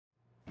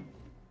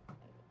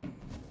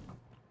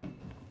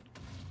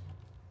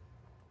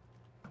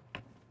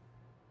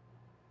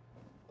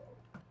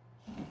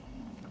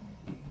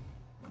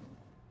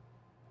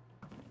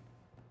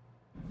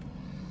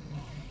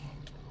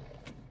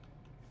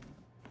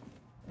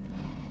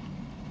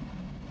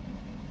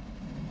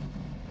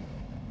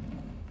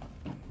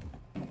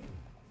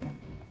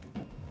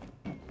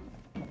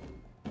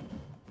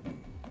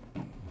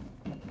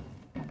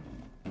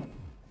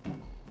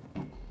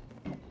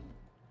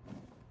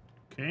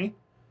Okay.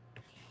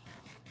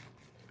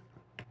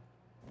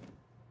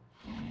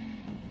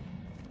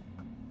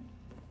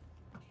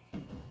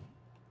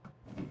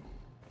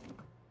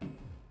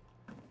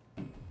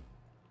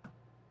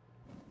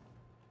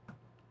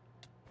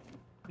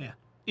 Yeah.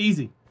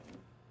 Easy.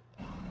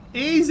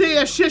 Easy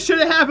as shit should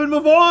have happened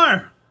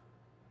before.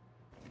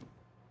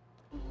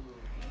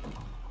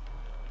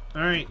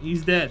 Alright,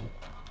 he's dead.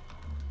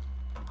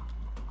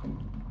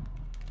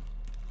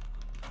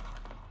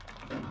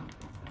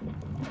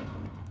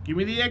 Give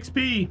me the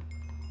XP.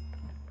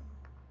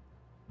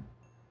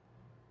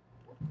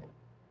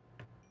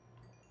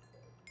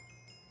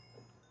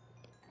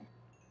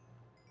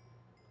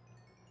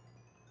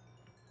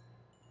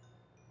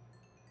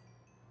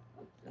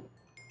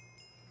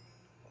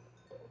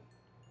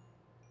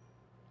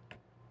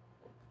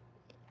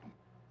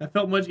 That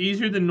felt much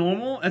easier than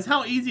normal. That's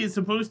how easy it's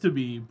supposed to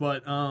be,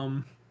 but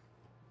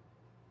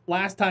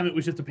last time it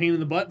was just a pain in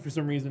the butt for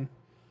some reason.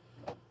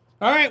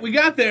 All right, we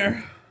got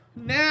there.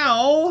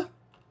 Now,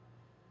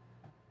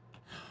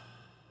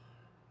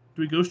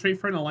 do we go straight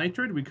for an elytra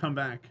or do we come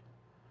back?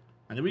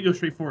 I think we go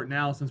straight for it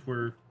now since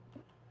we're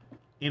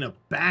in a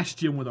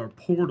bastion with our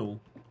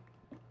portal.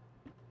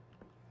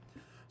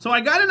 So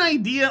I got an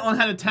idea on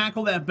how to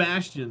tackle that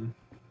bastion.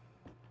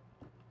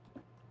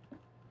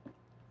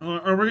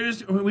 Or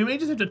we may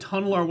just have to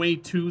tunnel our way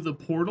to the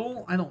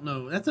portal. I don't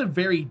know. That's a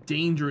very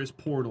dangerous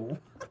portal.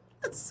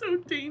 That's so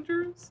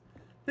dangerous.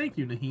 Thank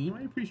you, Naheem.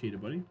 I appreciate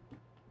it, buddy.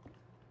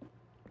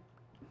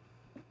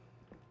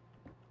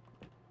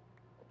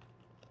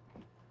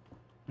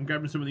 I'm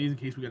grabbing some of these in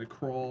case we gotta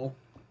crawl.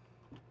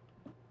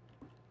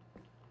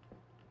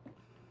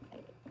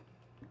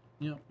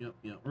 Yep.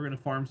 We're gonna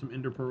farm some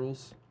ender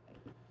pearls.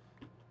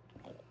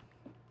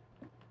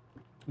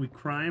 We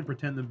cry and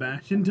pretend the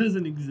bastion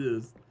doesn't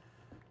exist.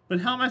 But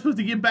how am I supposed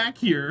to get back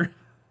here?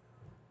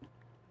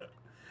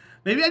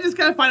 Maybe I just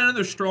gotta find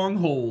another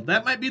stronghold.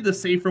 That might be the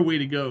safer way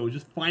to go.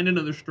 Just find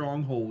another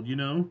stronghold, you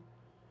know?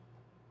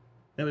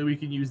 That way we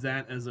can use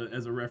that as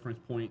a reference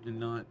point and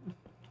not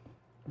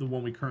the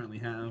one we currently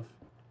have.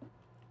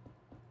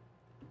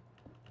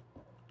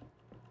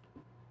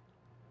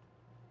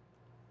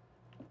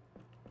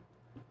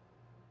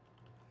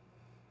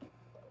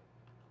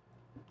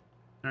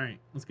 Alright,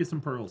 let's get some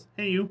pearls.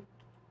 Hey, you.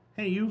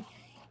 Hey, you.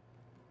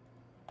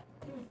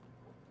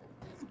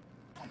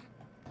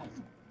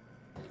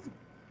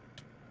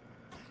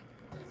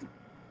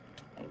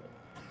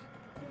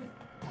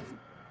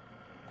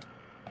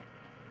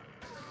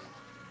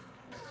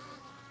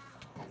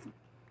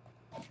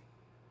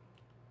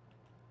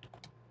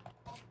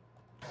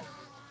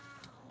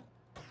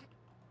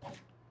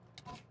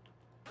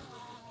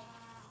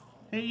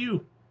 Hey,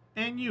 you.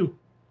 And you.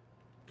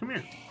 Come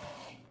here.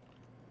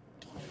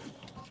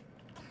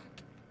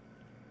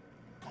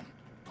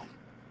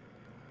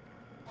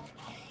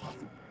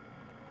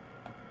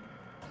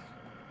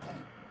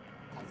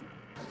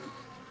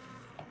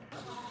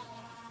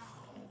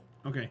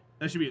 Okay,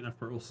 that should be enough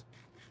pearls.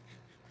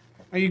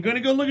 Are you gonna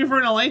go looking for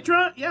an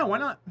elytra? Yeah, why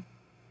not?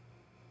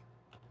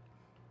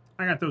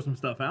 I gotta throw some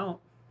stuff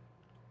out.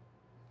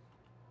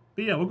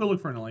 But yeah, we'll go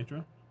look for an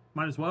elytra.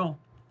 Might as well.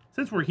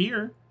 Since we're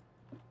here.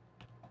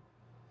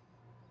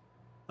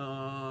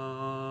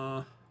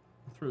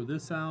 Throw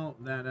this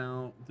out, that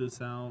out, this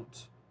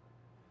out.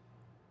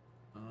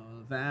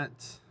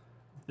 That,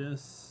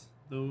 this,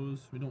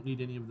 those. We don't need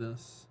any of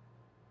this.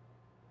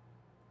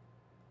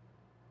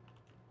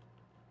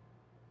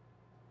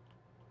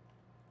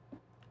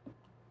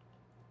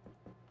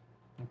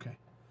 Okay.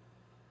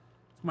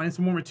 Let's mine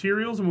some more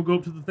materials and we'll go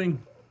up to the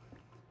thing.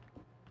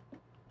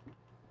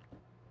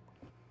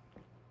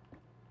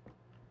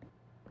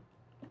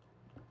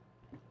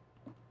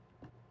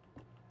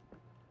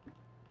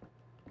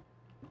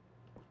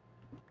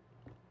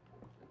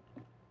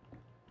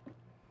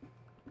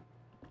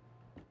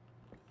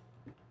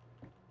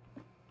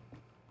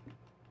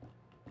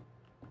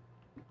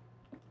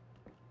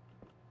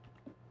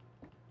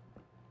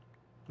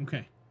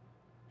 Okay.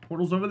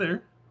 Portal's over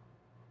there.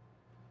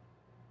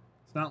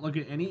 Let's not look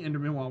at any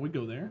Enderman while we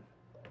go there.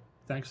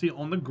 It's actually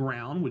on the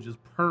ground, which is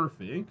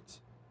perfect.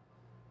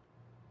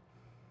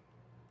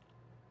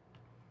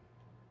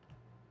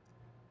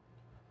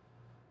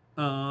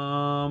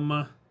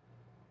 One,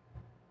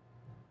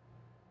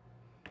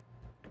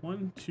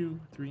 2,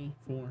 3,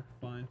 4,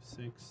 5,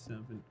 6,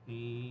 7,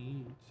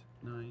 8,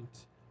 9,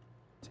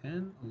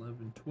 10,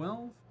 11,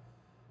 12,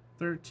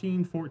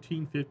 13,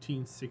 14,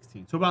 15,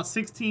 16. So about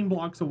 16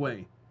 blocks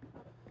away.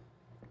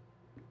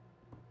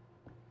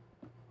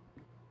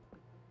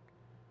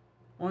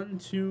 One,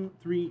 2,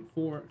 3,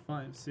 4,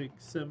 5, 6,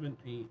 7,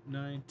 8,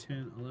 9,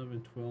 10,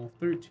 11, 12,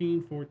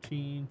 13,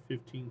 14,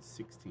 15,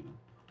 16.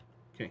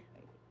 Okay.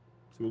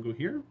 So we'll go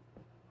here.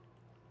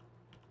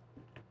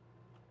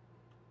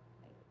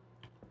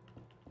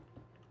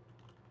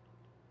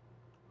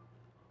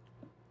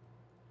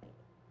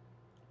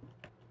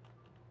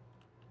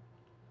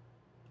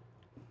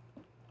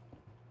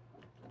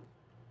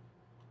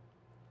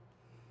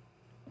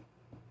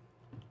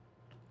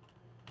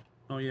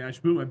 Oh yeah, I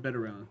should move my bed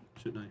around,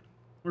 shouldn't I?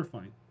 We're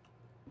fine.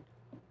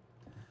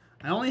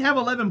 I only have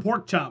 11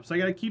 pork chops. So I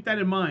got to keep that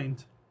in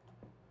mind.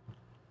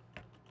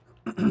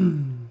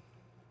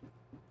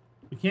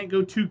 We can't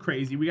go too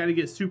crazy. We got to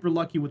get super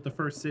lucky with the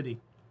first city.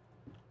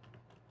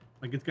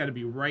 Like, it's got to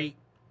be right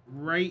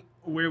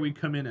where we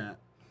come in at.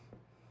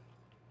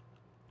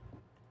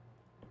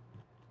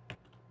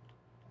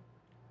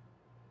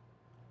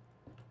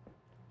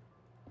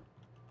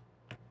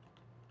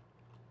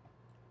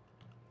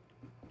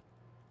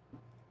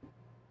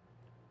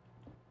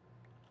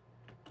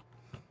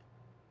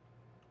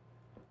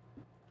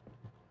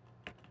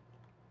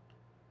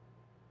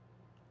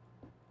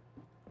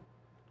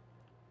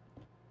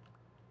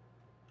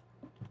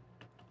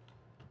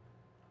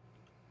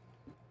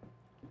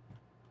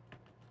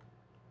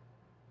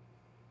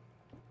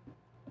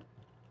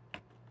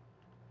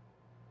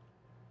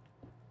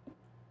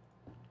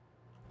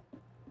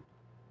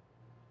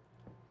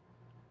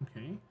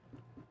 Okay.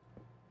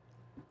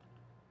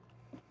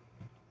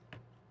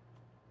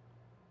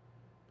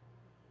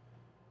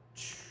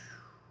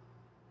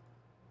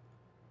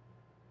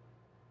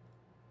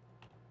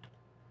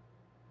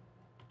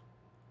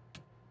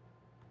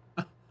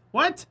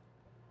 What?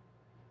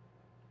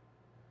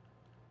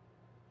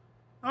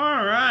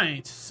 All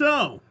right,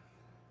 so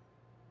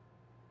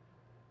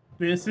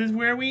this is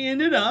where we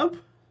ended up.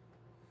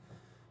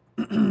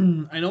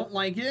 I don't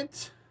like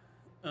it,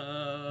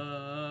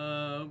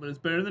 but it's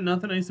better than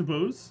nothing, I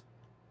suppose.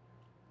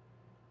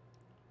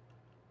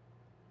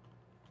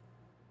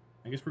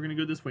 I guess we're gonna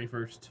go this way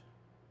first.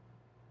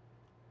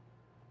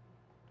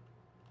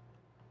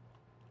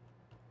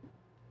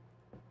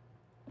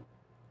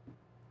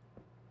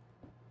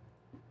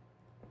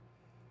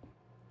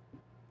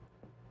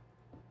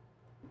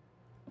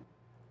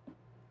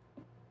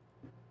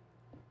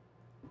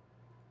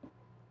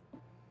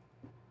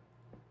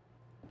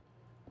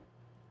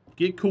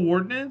 Get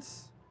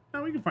coordinates?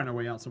 No, we can find our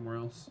way out somewhere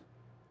else.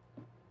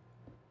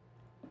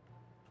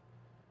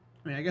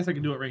 I mean, I guess I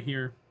can do it right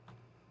here.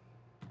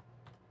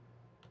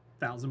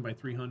 1,000 by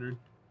 300.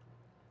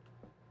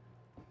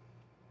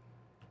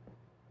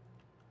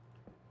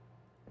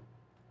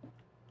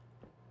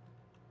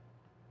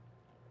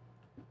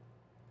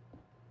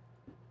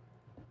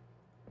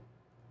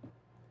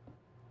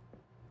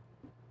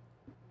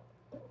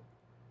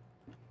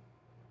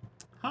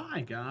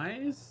 Hi,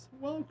 guys.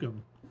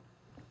 Welcome.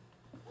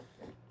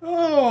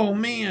 Oh,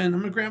 man. I'm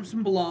going to grab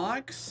some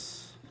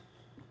blocks.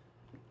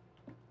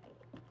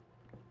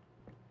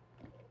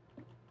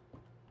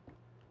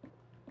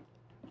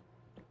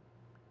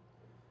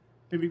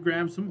 Maybe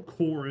grab some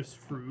chorus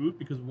fruit,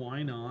 because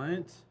why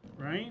not,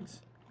 right?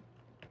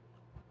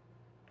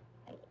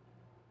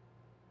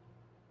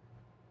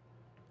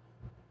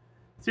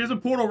 See, there's a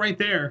portal right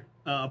there,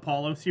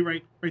 Apollo. See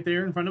right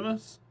there in front of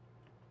us?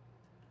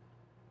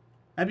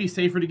 That'd be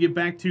safer to get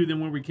back to than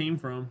where we came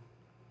from.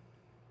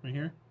 Right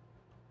here.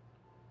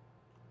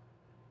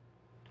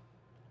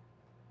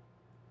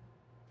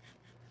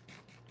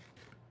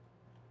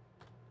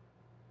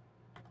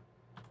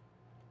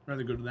 I'd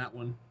rather go to that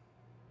one.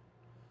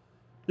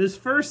 This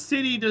first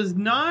city does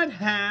not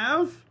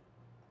have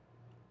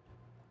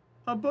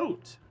a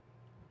boat.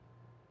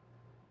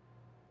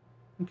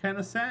 I'm kind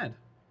of sad.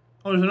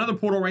 Oh, there's another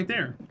portal right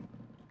there.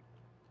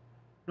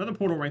 Another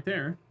portal right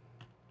there.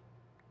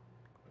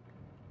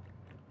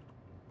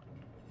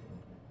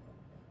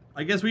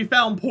 I guess we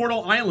found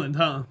Portal Island,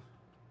 huh?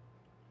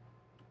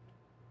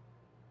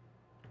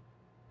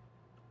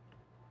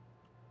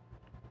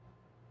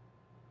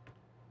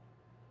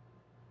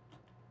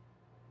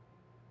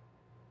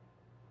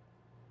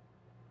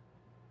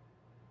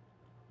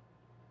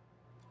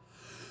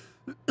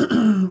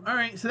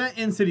 Alright, so that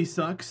end city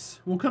sucks.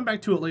 We'll come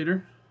back to it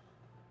later.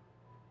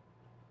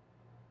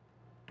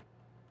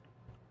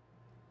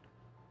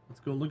 Let's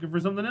go looking for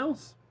something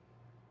else.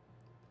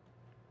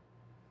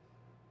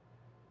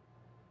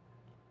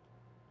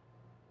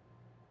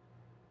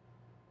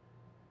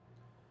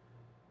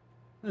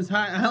 This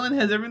island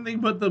has everything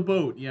but the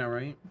boat. Yeah,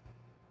 right?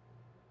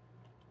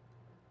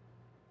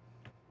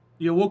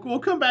 Yeah, we'll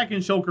come back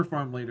and Shulker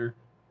Farm later.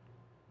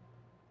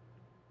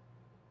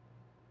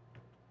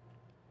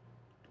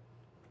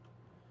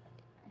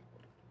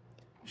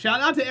 Shout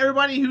out to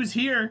everybody who's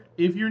here.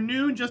 If you're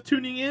new, just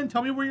tuning in,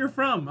 tell me where you're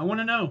from. I want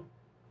to know.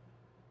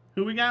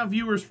 Who we got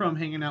viewers from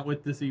hanging out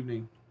with this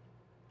evening?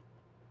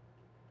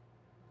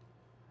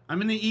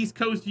 I'm in the East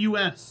Coast,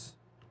 U.S.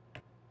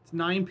 It's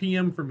 9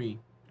 p.m. for me.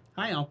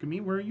 Hi,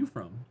 Alchemy. Where are you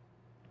from?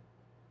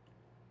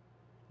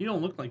 You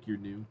don't look like you're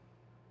new.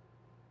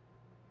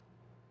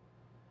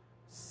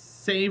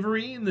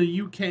 Savory in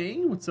the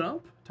UK. What's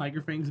up?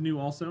 Tiger Fang's new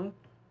also.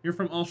 You're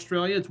from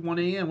Australia. It's 1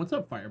 a.m. What's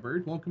up,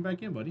 Firebird? Welcome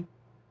back in, buddy.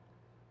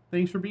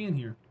 Thanks for being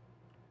here.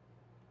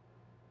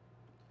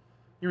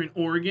 You're in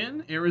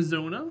Oregon,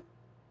 Arizona.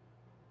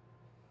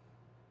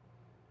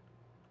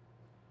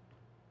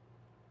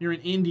 You're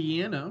in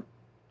Indiana.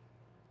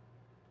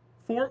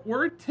 Fort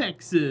Worth,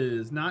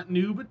 Texas. Not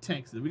new, but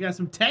Texas. We got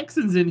some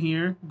Texans in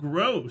here.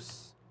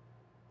 Gross.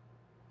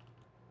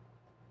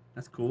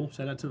 That's cool.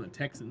 Shout out to the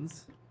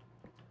Texans.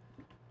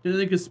 Did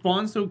they could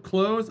spawn so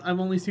close? I've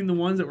only seen the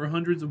ones that were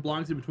hundreds of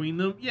blocks in between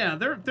them. Yeah,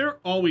 they're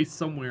always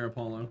somewhere,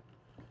 Apollo.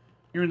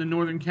 You're in the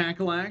Northern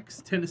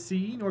Cackalacks,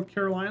 Tennessee, North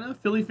Carolina.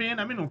 Philly fan?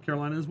 I'm in North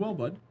Carolina as well,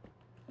 bud.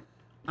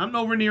 I'm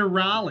over near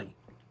Raleigh.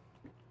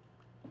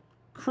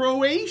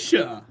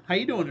 Croatia. How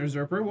you doing,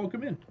 Usurper?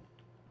 Welcome in.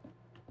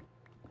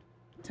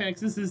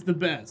 Texas is the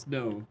best.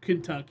 No.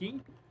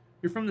 Kentucky.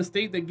 You're from the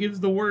state that gives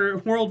the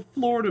world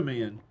Florida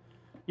man.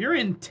 You're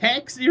in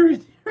Texas? You're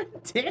in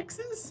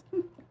Texas?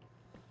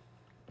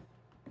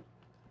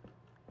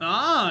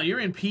 Ah, you're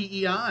in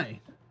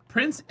PEI.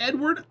 Prince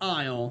Edward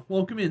Isle.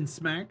 Welcome in,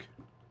 Smack.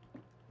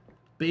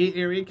 Bay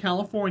Area,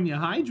 California.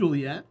 Hi,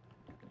 Juliet.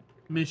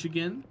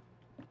 Michigan.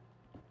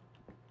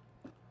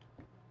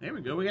 There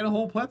we go. We got a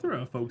whole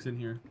plethora of folks in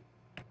here.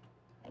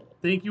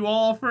 Thank you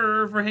all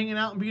for hanging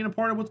out and being a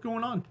part of what's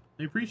going on.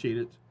 I appreciate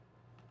it.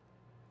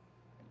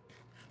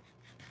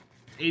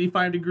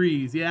 85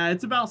 degrees. Yeah,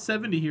 it's about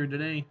 70 here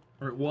today.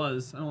 Or it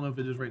was. I don't know if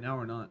it is right now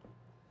or not.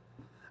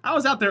 I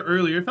was out there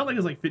earlier. It felt like it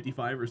was like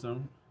 55 or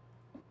so.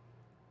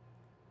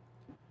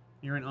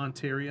 You're in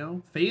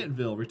Ontario.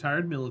 Fayetteville.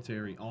 Retired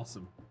military.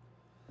 Awesome.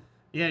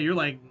 Yeah, you're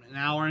like an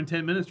hour and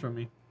 10 minutes from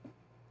me.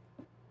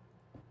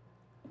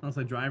 Unless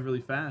I drive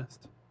really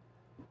fast.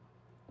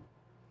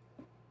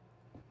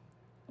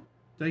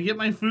 Did I get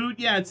my food?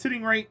 Yeah, it's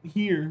sitting right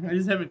here. I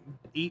just haven't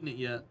eaten it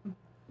yet.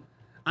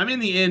 I'm in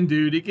the end,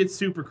 dude. It gets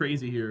super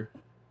crazy here.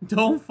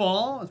 Don't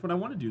fall. That's what I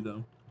want to do,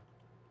 though.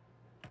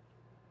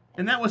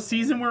 And that was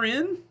season we're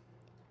in?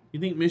 You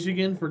think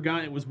Michigan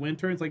forgot it was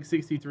winter? It's like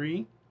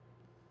 63.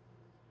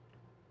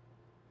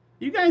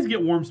 You guys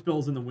get warm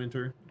spells in the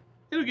winter.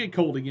 It'll get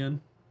cold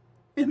again.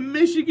 In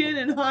Michigan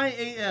and high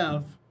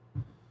AF.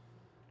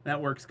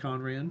 That works,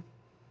 Conran.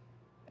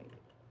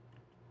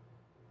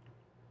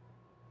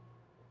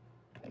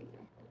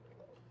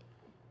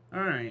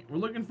 Alright, we're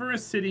looking for a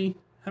city.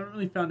 Haven't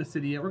really found a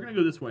city yet. We're going to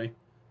go this way.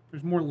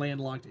 There's more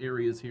landlocked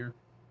areas here.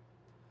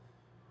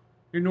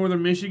 You're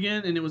northern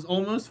Michigan, and it was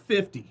almost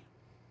 50.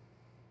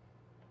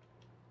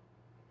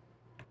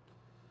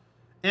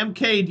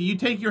 MK, do you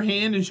take your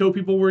hand and show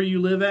people where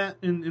you live at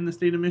in the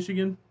state of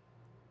Michigan?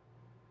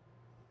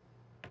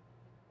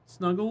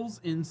 Snuggles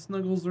and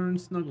Snuggles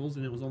earned Snuggles,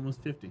 and it was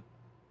almost 50.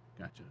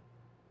 Gotcha.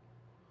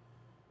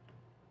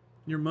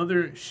 Your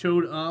mother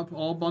showed up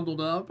all bundled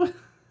up.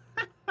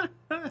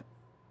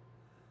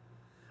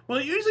 Well,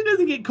 it usually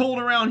doesn't get cold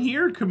around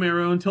here,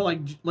 Camaro, until like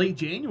late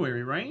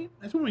January, right?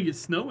 That's when we get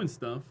snow and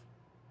stuff.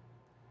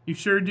 You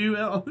sure do,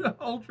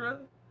 Ultra?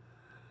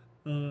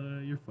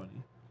 You're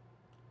funny.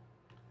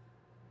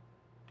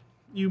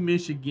 You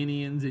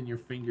Michiganians and your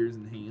fingers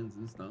and hands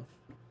and stuff.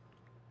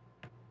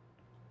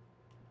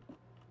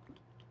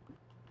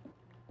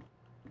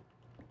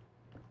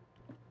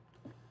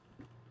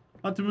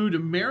 About to move to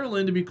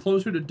Maryland to be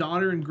closer to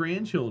daughter and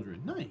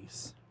grandchildren.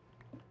 Nice.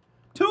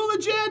 Too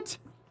legit!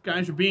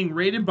 Guys are being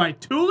rated by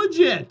Too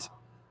Legit.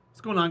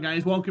 What's going on,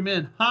 guys? Welcome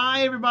in.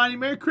 Hi, everybody.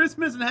 Merry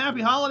Christmas and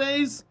Happy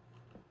Holidays.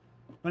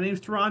 My name's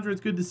Terahdra. It's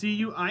good to see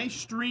you. I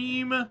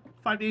stream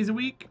 5 days a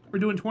week. We're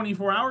doing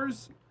 24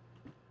 hours.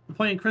 We're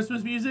playing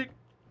Christmas music.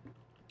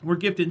 We're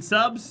gifting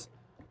subs.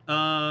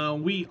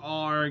 We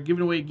are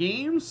giving away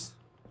games.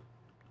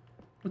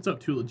 What's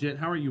up, Too Legit?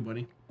 How are you,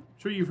 buddy? I'm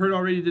sure you've heard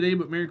already today,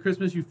 but Merry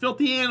Christmas, you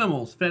filthy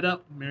animals. Fed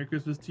up. Merry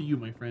Christmas to you,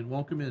 my friend.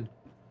 Welcome in.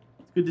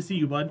 It's good to see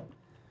you, bud.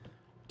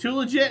 Too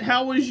Legit,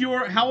 how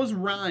was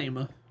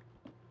Rhyme?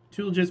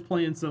 Too Legit's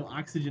playing some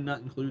Oxygen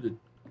Not Included.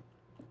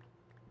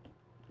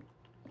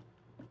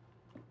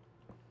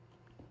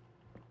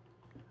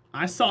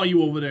 I saw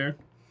you over there.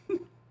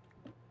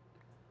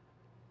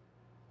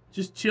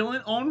 Just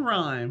chilling on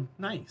Rhyme.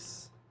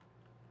 Nice.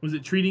 Was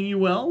it treating you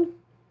well?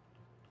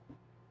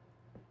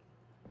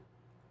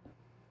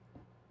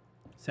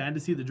 Sad to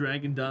see the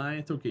dragon die.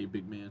 It's okay,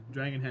 big man.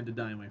 Dragon had to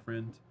die, my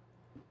friend.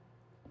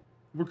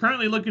 We're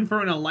currently looking for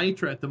an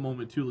Elytra at the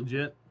moment, Too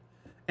Legit.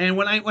 And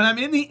when I'm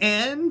in the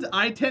end,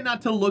 I tend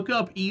not to look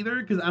up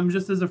either because I'm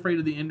just as afraid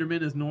of the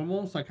Enderman as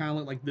normal. So I kind of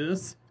look like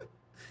this.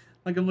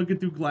 Like I'm looking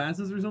through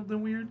glasses or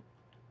something weird.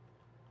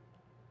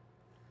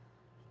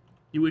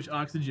 You wish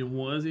Oxygen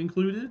was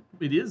included?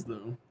 It is,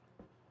 though.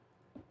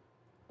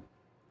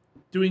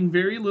 Doing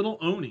very little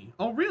Oni.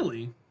 Oh,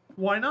 really?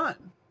 Why not?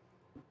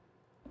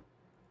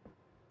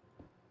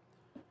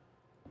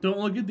 Don't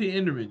look at the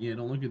Enderman. Yeah,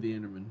 don't look at the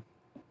Enderman.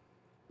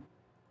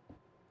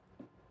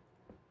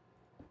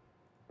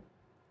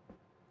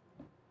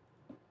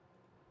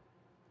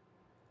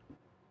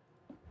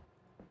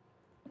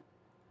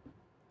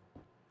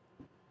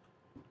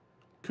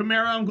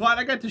 Camaro, I'm glad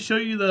I got to show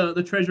you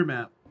the treasure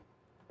map.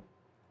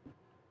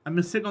 I've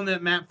been sitting on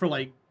that map for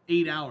like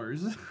 8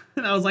 hours.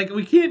 And I was like,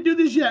 we can't do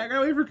this yet. I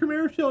gotta wait for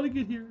Camaro Shell to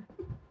get here.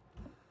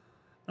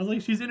 I was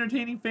like, she's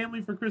entertaining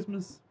family for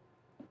Christmas.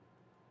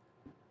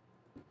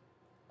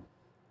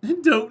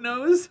 Dope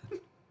nose.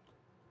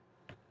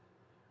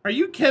 Are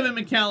you Kevin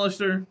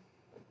McAllister?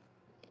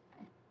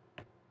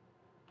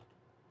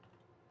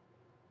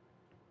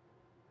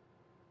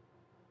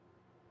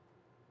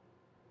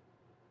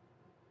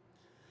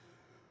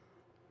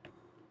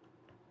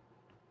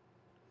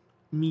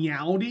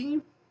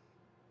 Meowdy?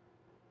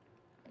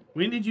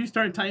 When did you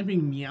start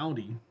typing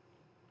Meowdy?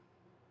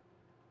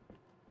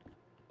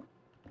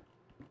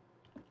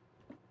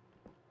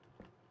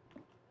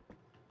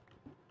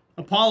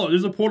 Apollo,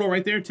 there's a portal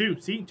right there too.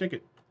 See, check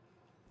it.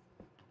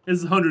 This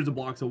is hundreds of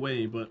blocks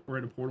away, but we're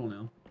at a portal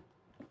now.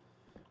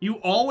 You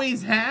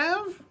always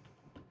have?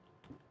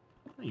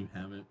 No, you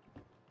haven't.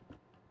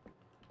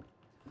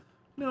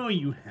 No,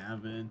 you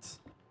haven't.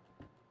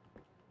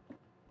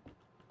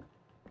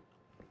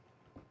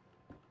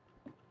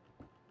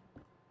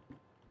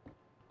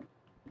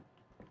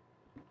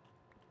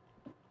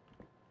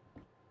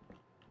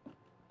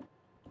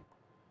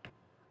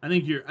 I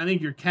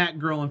think your cat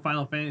girl in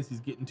Final Fantasy is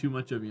getting too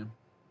much of you.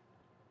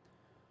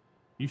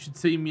 You should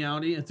say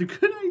Meowdy. It's a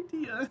good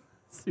idea.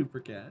 Super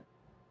cat.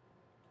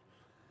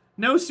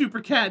 No, Super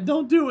cat,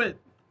 don't do it.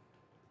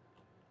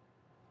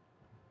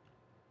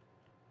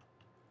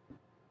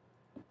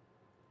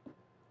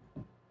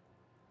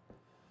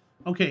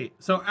 Okay,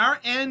 so our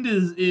end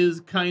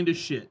is kind of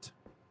shit.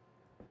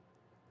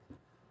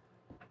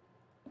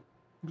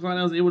 I'm glad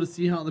I was able to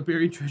see how the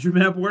buried treasure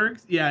map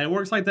works. Yeah, it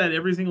works like that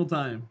every single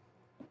time.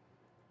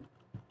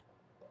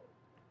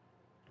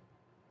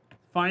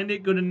 Find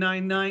it, go to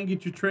 9-9,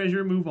 get your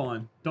treasure, move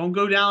on. Don't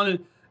go down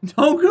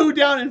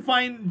and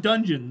find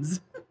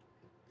dungeons.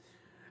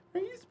 Are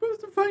you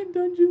supposed to find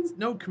dungeons?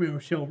 No, come here,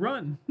 Michelle,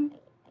 run.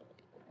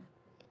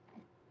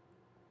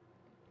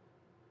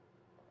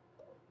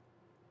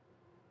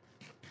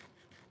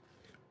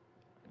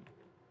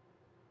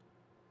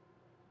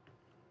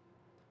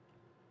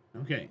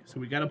 Okay,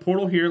 so we got a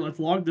portal here. Let's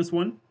log this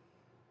one.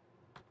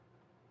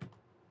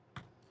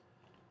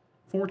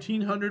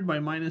 1400 by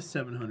minus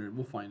 700.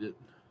 We'll find it.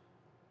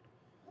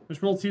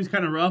 This world seems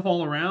kind of rough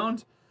all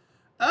around.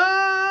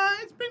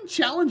 It's been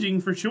challenging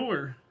for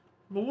sure,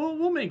 but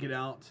we'll make it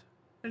out.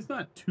 It's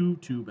not too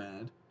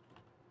bad.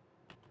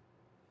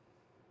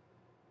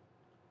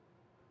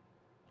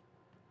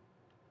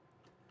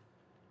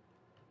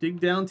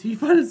 Dig down till you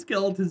find a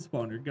skeleton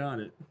spawner. Got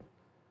it.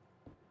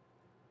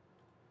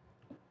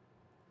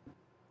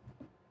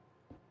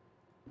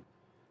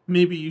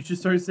 Maybe you should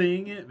start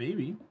saying it.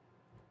 Maybe.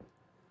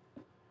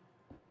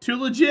 Too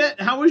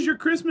legit. How was your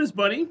Christmas,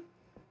 buddy?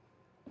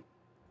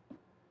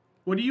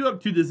 What are you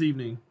up to this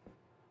evening?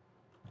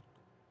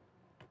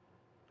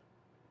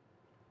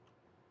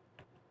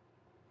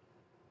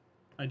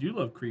 I do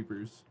love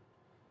creepers.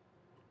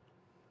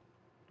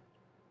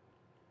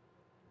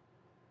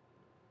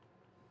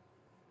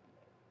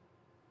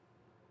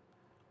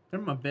 They're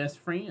my best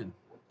friend.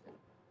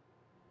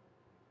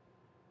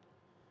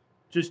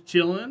 Just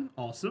chilling.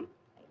 Awesome.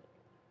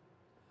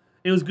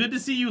 It was good to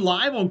see you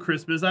live on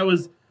Christmas. I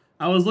was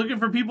looking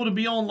for people to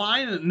be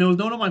online, and there was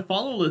no one on my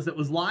follow list that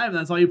was live, and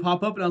I saw you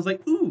pop up, and I was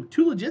like, ooh,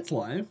 Too Legit's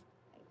live.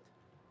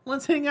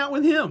 Let's hang out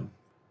with him.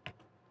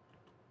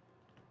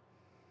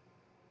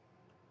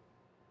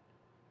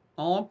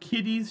 All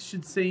kitties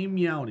should say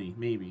Meowdy,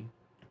 maybe.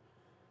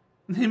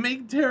 They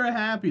make Tara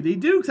happy. They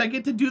do, because I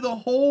get to do the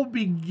whole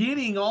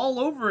beginning all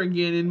over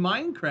again in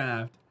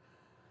Minecraft.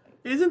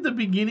 Isn't the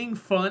beginning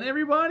fun,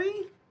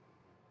 everybody?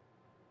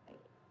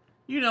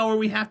 You know, where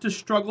we have to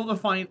struggle to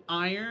find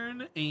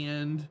iron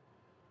and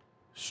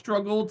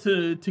struggle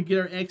to get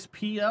our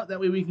XP up. That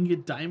way we can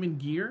get diamond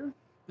gear.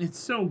 It's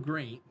so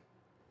great.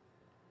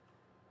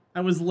 I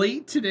was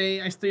late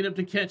today. I stayed up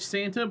to catch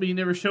Santa, but he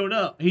never showed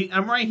up.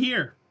 I'm right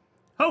here.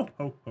 Ho,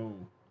 ho, ho.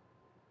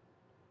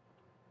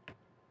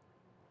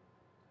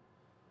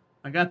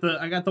 I got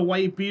the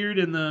white beard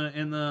and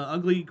the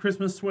ugly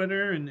Christmas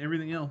sweater and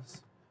everything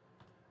else.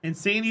 And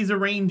Sandy's a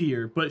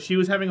reindeer, but she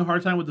was having a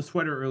hard time with the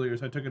sweater earlier,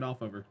 so I took it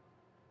off of her.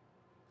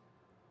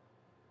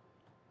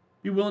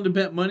 You willing to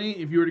bet money?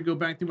 If you were to go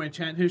back through my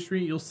chat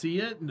history, you'll see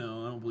it?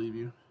 No, I don't believe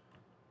you.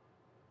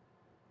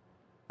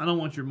 I don't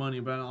want your money,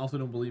 but I also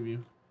don't believe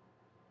you.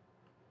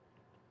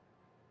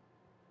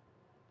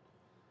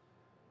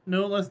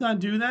 No, let's not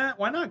do that.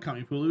 Why not,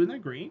 Kamipulu? Isn't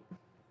that great?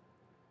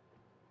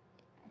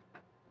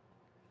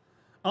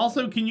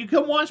 Also, can you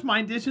come wash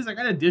my dishes? I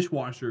got a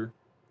dishwasher.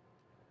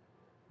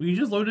 Will you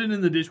just load it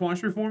in the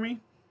dishwasher for me?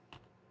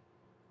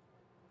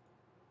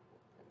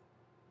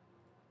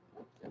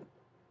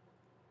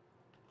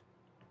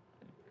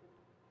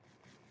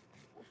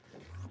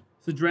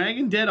 Is the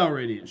dragon dead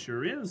already? It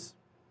sure is.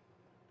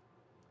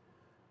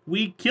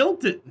 We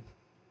killed it.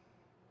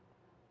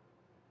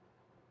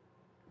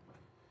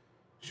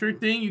 Sure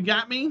thing, you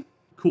got me?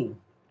 Cool.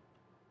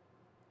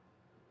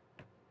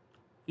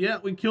 Yeah,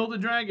 we killed the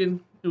dragon.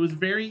 It was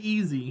very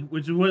easy,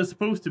 which is what it's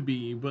supposed to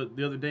be, but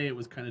the other day it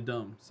was kind of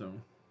dumb, so.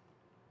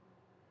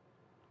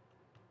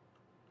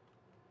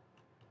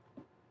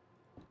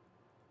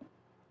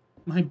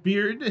 My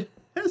beard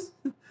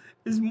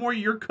is more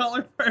your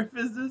color for our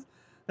business.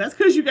 That's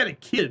because you got a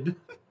kid.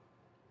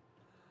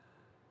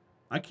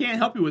 I can't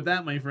help you with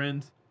that, my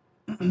friend.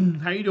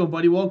 How you doing,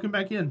 buddy? Welcome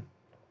back in.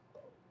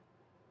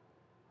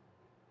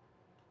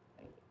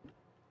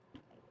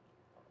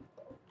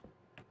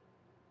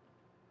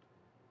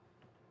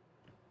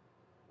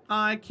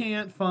 I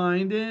can't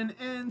find an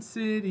N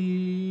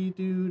city.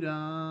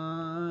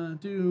 Doo-da,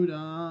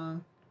 doo-da.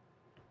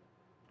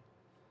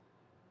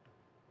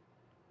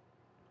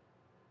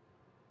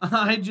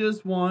 I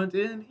just want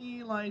an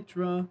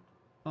elytra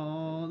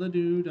all the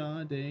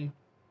doo-da day.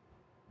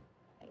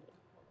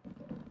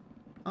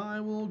 I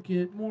will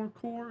get more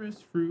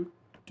chorus fruit.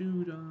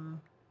 Doo-da,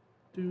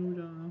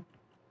 doo-da.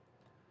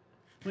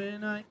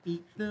 When I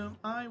eat them,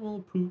 I will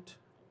poot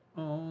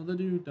all the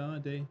doo-da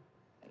day.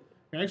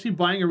 You're actually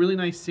buying a really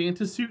nice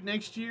Santa suit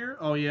next year?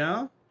 Oh,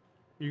 yeah?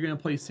 You're going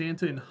to play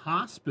Santa in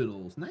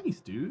hospitals.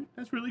 Nice, dude.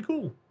 That's really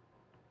cool.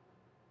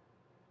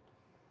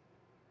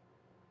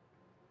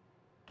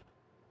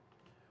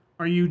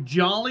 Are you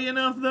jolly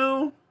enough,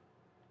 though?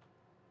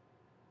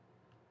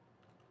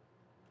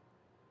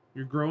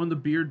 You're growing the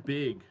beard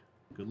big.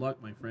 Good luck,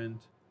 my friend.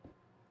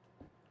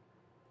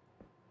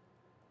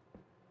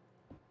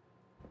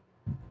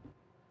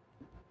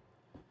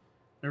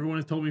 Everyone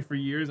has told me for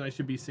years I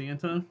should be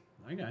Santa.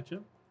 I gotcha.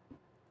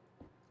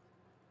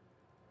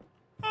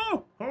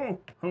 Oh, ho,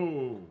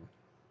 ho.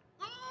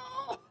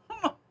 Oh,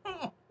 ho,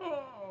 ho,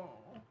 ho.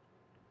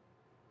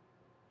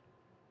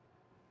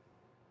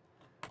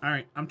 All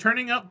right, I'm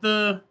turning up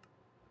the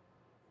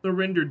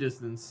render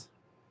distance.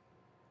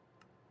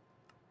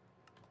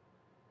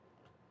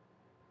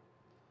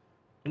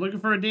 We're looking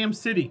for a damn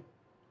city.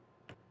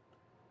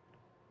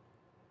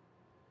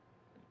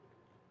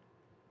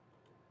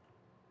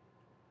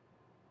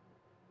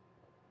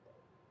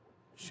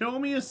 Show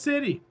me a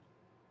city.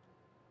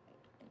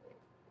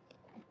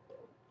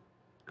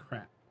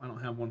 Crap, I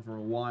don't have one for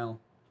a while.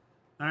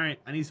 All right,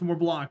 I need some more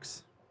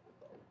blocks.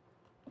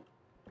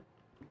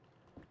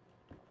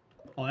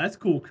 Oh, that's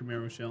cool,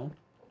 Camaro Shell.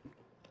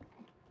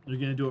 You're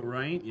gonna do it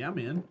right? Yeah,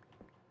 man.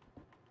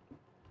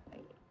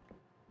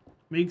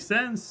 Makes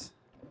sense.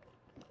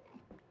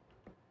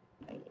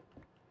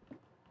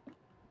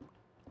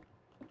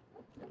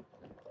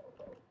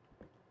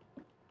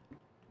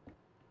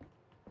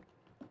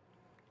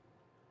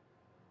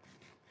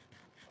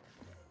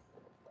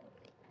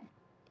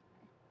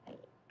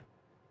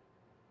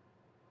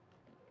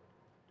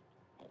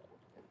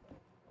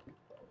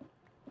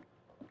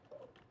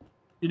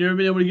 You never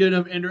been able to get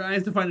enough Ender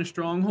Eyes to find a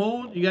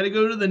stronghold? You gotta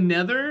go to the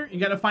Nether, you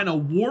gotta find a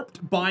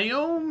warped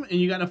biome, and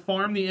you gotta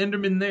farm the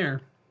Enderman there.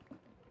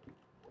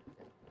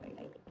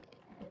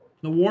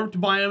 The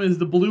warped biome is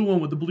the blue one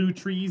with the blue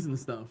trees and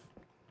stuff.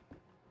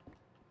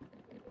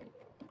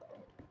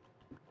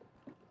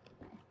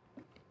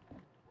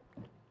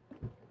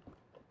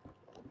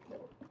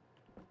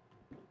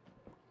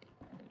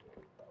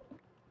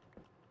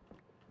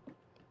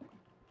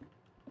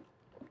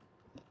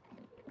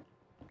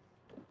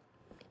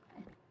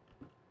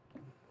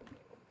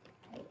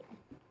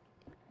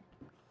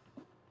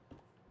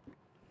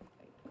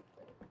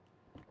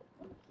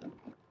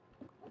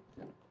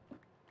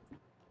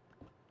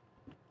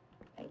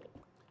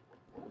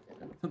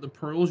 The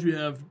pearls you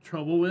have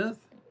trouble with?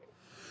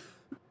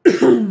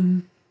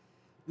 Is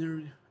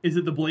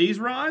it the blaze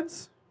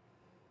rods?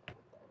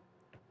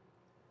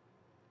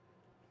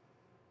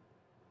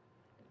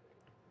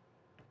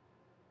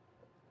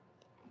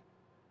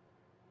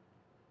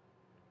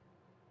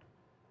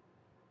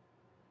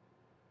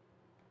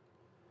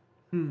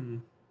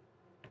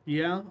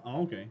 Yeah?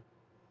 Oh, okay.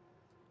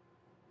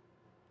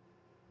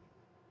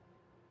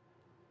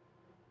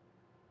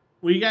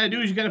 What you gotta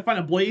do is you gotta find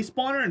a blaze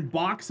spawner and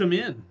box them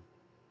in.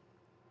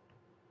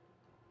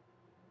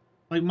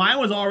 Like, mine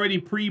was already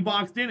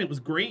pre-boxed in. It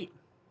was great.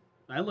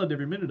 I loved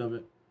every minute of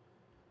it.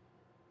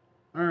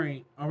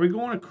 Alright. Are we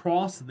going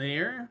across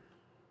there?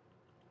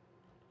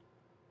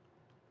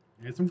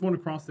 I guess I'm going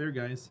across there,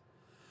 guys.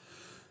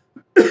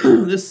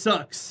 This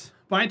sucks.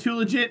 Bye, Too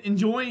Legit.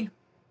 Enjoy.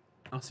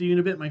 I'll see you in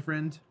a bit, my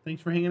friend.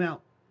 Thanks for hanging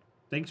out.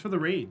 Thanks for the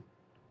raid.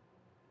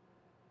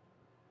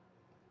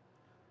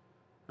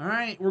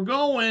 Alright, we're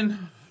going.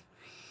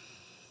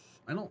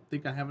 I don't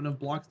think I have enough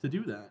blocks to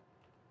do that.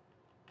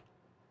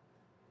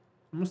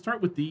 I'm going to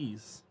start with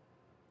these.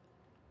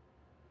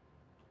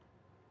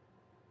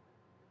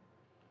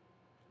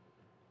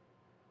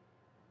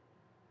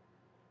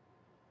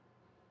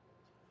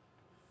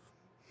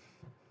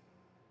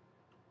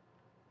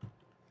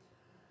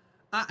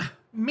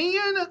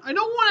 Man, I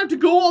don't want to have to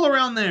go all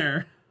around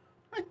there.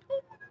 I don't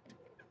want to do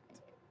it.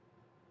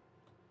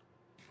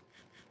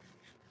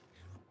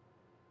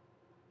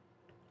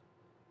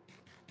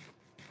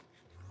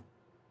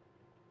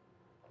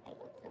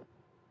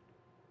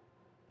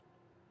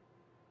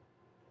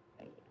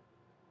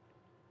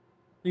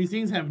 These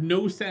things have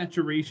no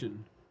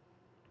saturation.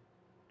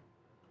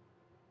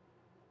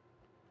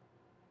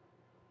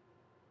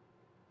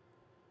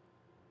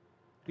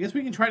 I guess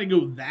we can try to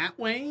go that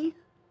way.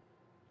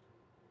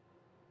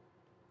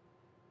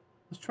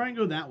 Let's try and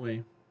go that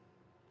way.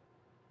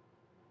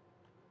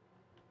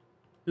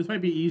 This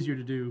might be easier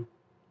to do.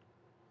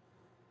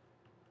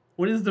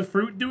 What is the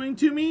fruit doing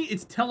to me?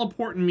 It's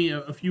teleporting me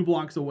a few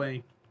blocks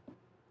away.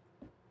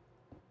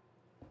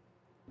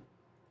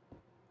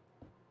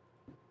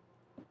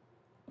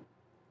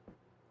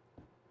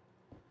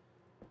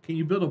 Can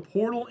you build a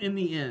portal in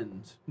the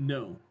end?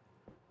 No.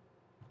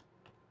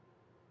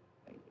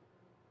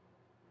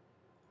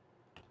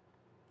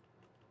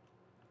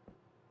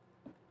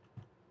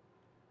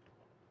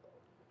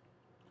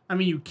 I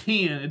mean, you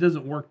can. It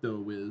doesn't work, though,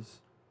 Wiz.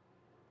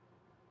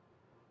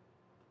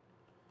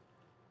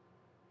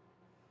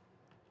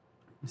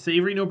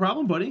 Savory, no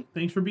problem, buddy.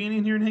 Thanks for being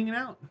in here and hanging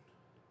out.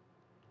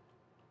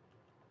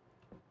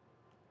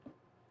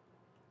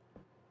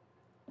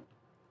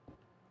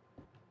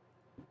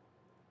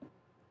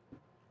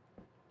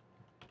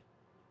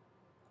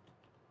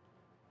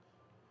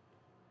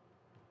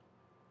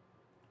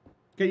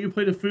 Get you a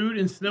plate of food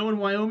and snow in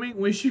Wyoming.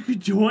 Wish you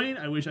could join.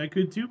 I wish I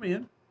could too,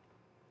 man.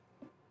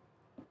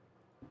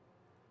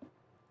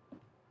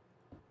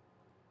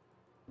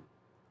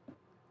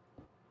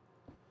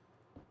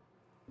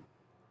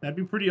 That'd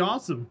be pretty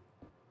awesome.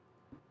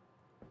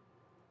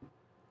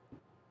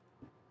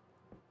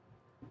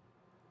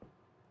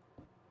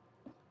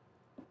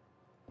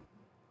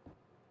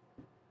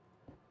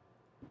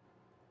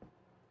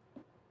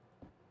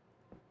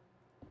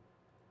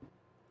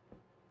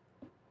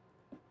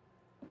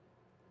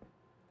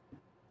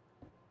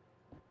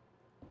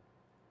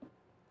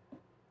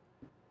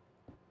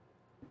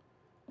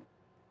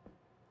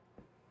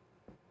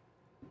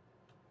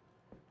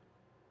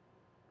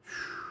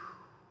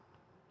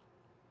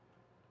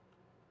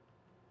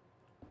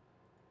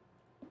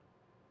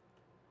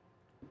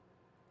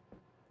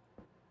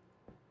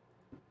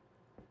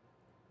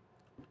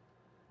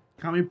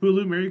 Kami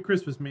Pulu, Merry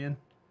Christmas, man.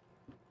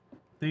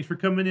 Thanks for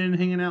coming in and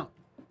hanging out.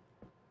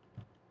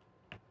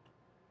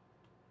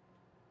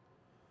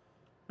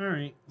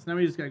 Alright, so now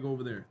we just gotta go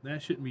over there.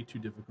 That shouldn't be too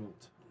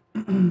difficult.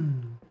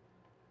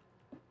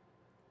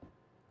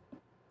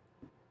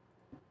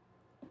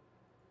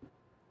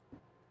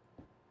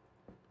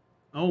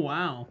 Oh,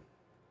 wow.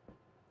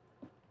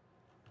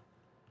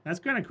 That's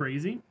kind of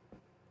crazy.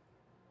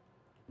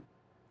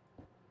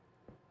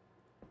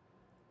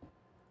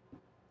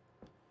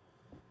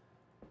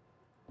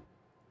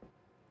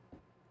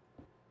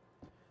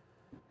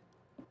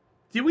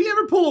 Did we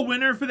ever pull a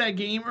winner for that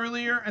game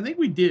earlier? I think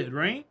we did,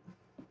 right?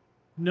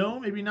 No,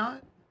 maybe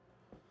not.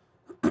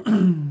 I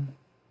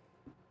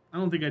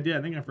don't think I did.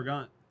 I think I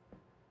forgot.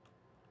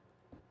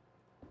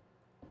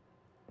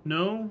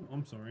 No?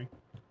 I'm sorry.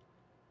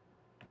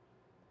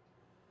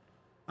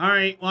 All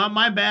right. Well,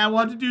 my bad. We'll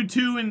have to do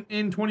 2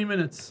 in 20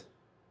 minutes.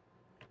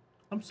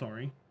 I'm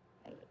sorry.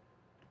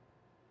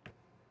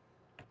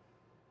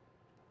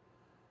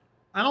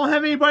 I don't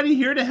have anybody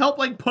here to help,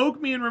 like, poke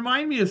me and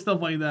remind me of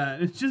stuff like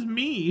that. It's just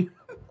me.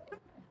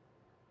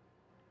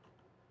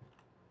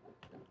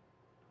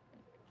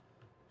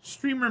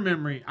 Streamer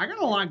memory. I got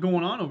a lot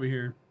going on over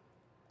here.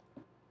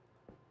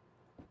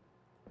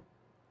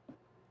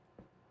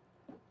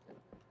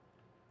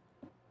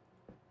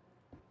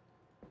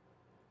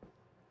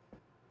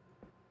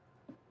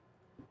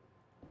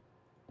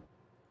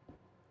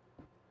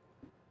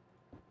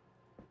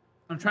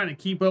 I'm trying to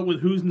keep up with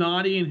who's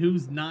naughty and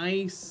who's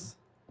nice.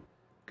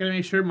 Gotta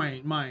make sure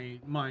my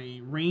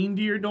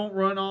reindeer don't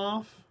run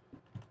off.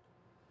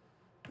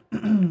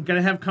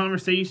 Gotta have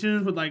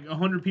conversations with like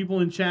 100 people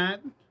in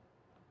chat.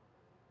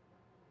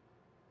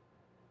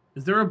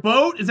 Is there a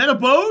boat? Is that a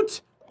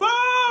boat?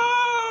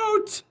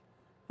 Boat!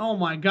 Oh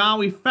my god,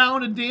 we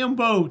found a damn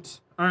boat.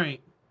 Alright.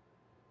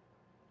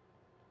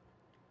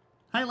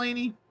 Hi,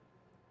 Lainey.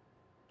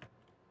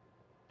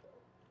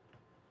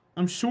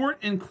 I'm short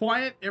and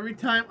quiet. Every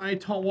time I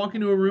walk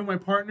into a room my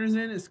partner's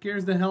in, it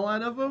scares the hell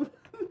out of them.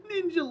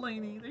 Ninja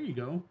Lainey. There you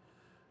go.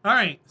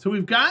 Alright, so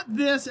we've got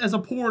this as a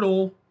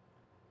portal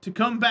to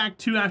come back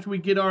to after we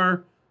get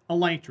our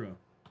Elytra.